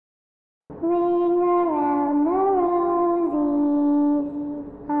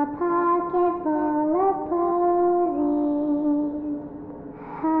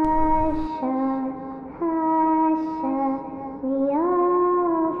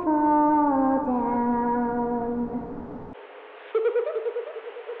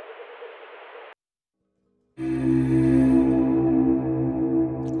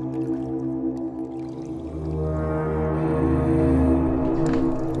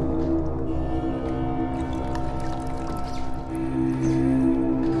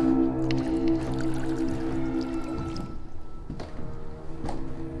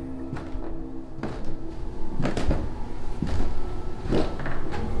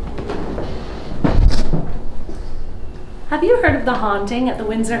Have you heard of the haunting at the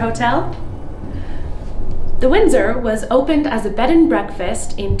Windsor Hotel? The Windsor was opened as a bed and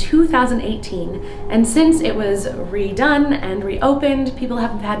breakfast in 2018, and since it was redone and reopened, people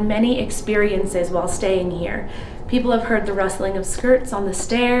have had many experiences while staying here. People have heard the rustling of skirts on the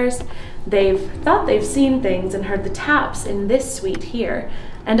stairs, they've thought they've seen things and heard the taps in this suite here,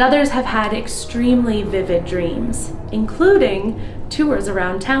 and others have had extremely vivid dreams, including tours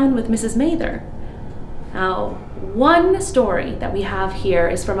around town with Mrs. Mather. Now, one story that we have here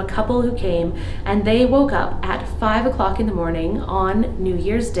is from a couple who came and they woke up at 5 o'clock in the morning on New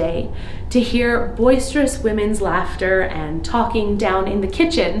Year's Day to hear boisterous women's laughter and talking down in the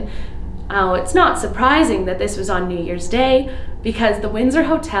kitchen. Now, it's not surprising that this was on New Year's Day because the Windsor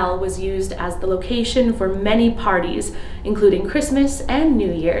Hotel was used as the location for many parties, including Christmas and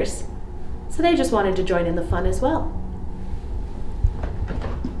New Year's. So they just wanted to join in the fun as well.